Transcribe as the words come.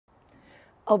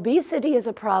Obesity is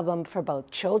a problem for both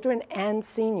children and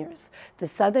seniors. The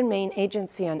Southern Maine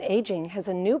Agency on Aging has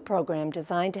a new program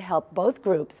designed to help both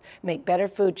groups make better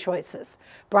food choices.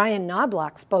 Brian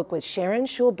Knobloch spoke with Sharon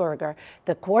Schulberger,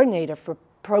 the coordinator for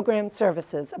program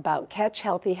services, about Catch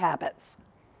Healthy Habits.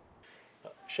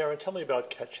 Sharon, tell me about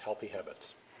Catch Healthy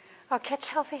Habits. Catch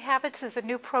Healthy Habits is a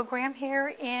new program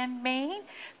here in Maine.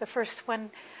 The first one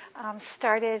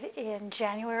started in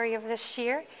January of this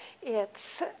year.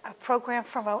 It's a program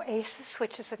from OASIS,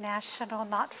 which is a national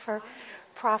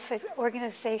not-for-profit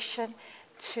organization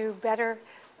to better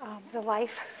the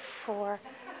life for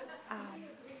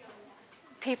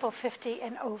people 50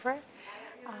 and over.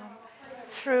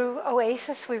 Through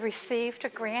OASIS, we received a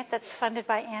grant that's funded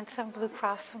by Anthem, Blue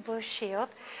Cross and Blue Shield.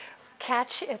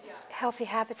 Catch Healthy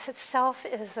Habits itself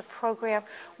is a program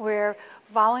where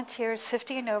volunteers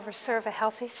 50 and over serve a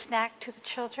healthy snack to the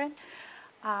children.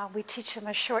 We teach them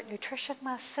a short nutrition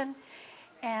lesson,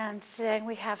 and then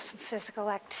we have some physical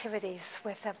activities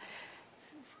with them.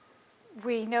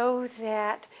 We know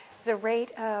that the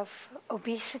rate of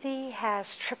obesity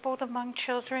has tripled among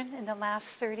children in the last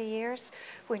 30 years.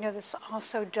 We know this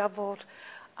also doubled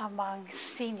among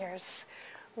seniors.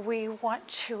 We want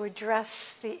to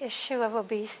address the issue of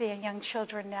obesity in young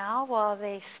children now while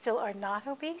they still are not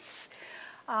obese.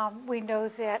 We know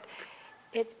that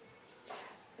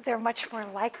they're much more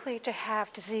likely to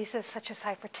have diseases such as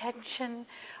hypertension,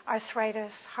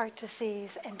 arthritis, heart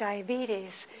disease, and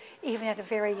diabetes, even at a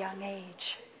very young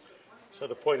age. So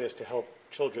the point is to help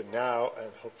children now and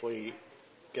hopefully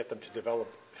get them to develop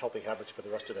healthy habits for the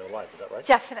rest of their life. Is that right?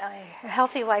 Definitely. A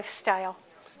healthy lifestyle.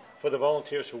 For the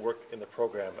volunteers who work in the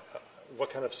program, what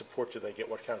kind of support do they get?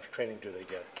 What kind of training do they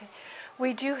get? Okay.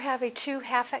 We do have a 2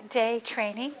 half-a-day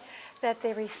training that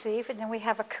they receive, and then we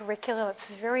have a curriculum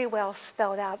that's very well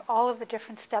spelled out, all of the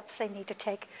different steps they need to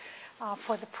take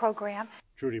for the program.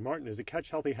 Trudy Martin is a Catch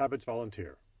Healthy Habits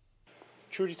volunteer.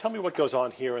 Trudy, tell me what goes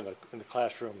on here in the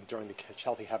classroom during the Catch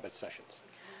Healthy Habits sessions.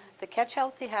 The Catch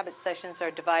Healthy Habits sessions are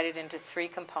divided into 3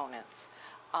 components.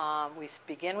 We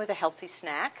begin with a healthy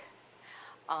snack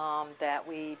that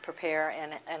we prepare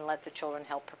and let the children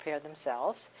help prepare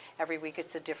themselves. Every week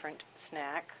it's a different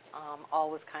snack,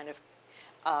 all with kind of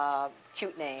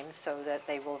cute names so that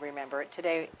they will remember it.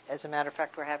 Today, as a matter of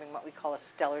fact, we're having what we call a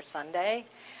Stellar Sundae,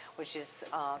 which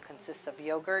consists of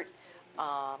yogurt,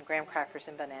 graham crackers,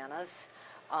 and bananas.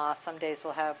 Some days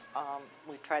we'll have,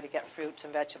 we try to get fruits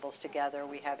and vegetables together.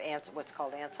 We have what's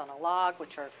called ants on a log,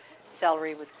 which are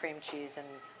celery with cream cheese and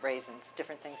raisins,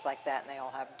 different things like that, and they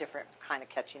all have different kind of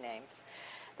catchy names.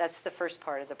 That's the first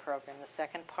part of the program. The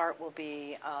second part will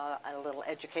be a little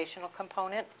educational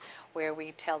component where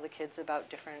we tell the kids about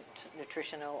different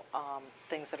nutritional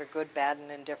things that are good, bad, and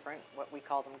indifferent, what we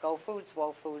call them go foods,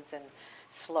 woe foods, and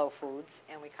slow foods,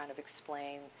 and we kind of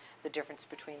explain the difference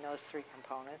between those 3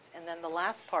 components. And then the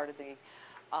last part of the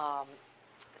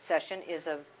session is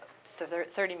a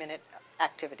 30-minute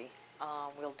activity.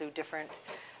 We'll do different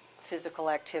physical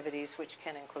activities, which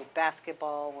can include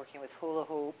basketball, working with hula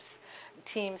hoops,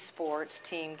 team sports,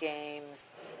 team games.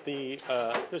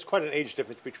 There's quite an age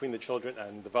difference between the children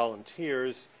and the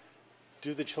volunteers.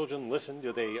 Do the children listen?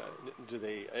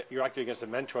 You're acting as a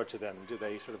mentor to them. Do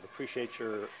they sort of appreciate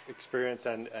your experience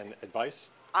and advice?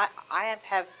 I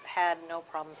have had no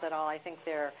problems at all. I think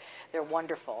they're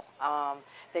wonderful.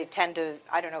 They tend to,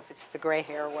 I don't know if it's the gray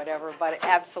hair or whatever, but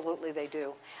absolutely they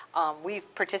do. We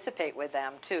participate with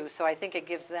them too, so I think it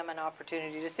gives them an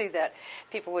opportunity to see that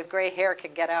people with gray hair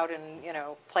can get out and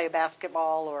play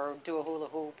basketball or do a hula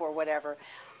hoop or whatever.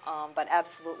 But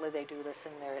absolutely they do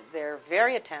listen. They're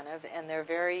very attentive and they're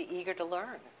very eager to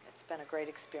learn. It's been a great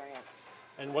experience.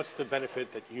 And what's the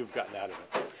benefit that you've gotten out of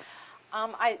it?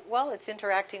 Well, it's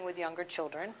interacting with younger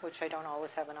children, which I don't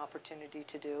always have an opportunity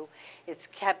to do. It's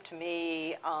kept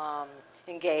me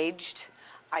engaged.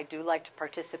 I do like to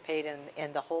participate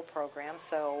in the whole program,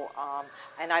 so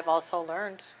and I've also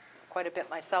learned quite a bit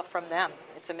myself from them.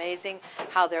 It's amazing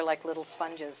how they're like little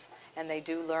sponges, and they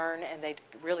do learn, and they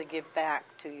really give back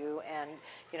to you, and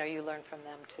you learn from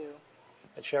them too.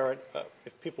 And Sharon,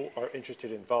 if people are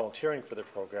interested in volunteering for the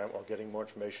program or getting more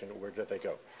information, where do they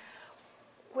go?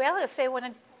 Well, if they want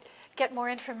to get more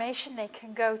information, they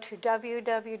can go to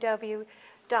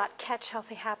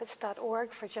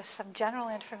www.catchhealthyhabits.org for just some general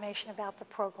information about the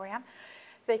program.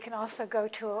 They can also go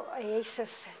to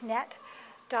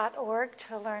oasisnet.org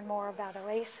to learn more about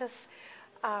OASIS.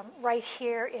 Right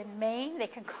here in Maine, they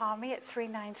can call me at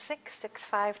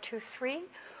 396-6523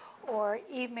 or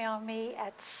email me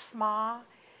at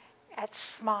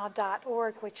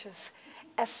sma@sma.org, which is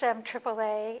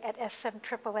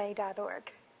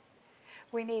smAAA@smAAA.org.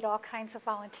 we need all kinds of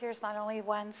volunteers, not only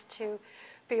ones to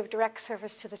be of direct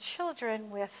service to the children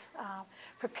with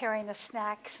preparing the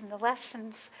snacks and the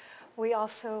lessons. We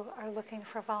also are looking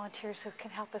for volunteers who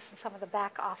can help us in some of the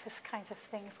back office kinds of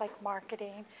things like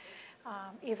marketing,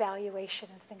 evaluation,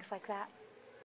 and things like that.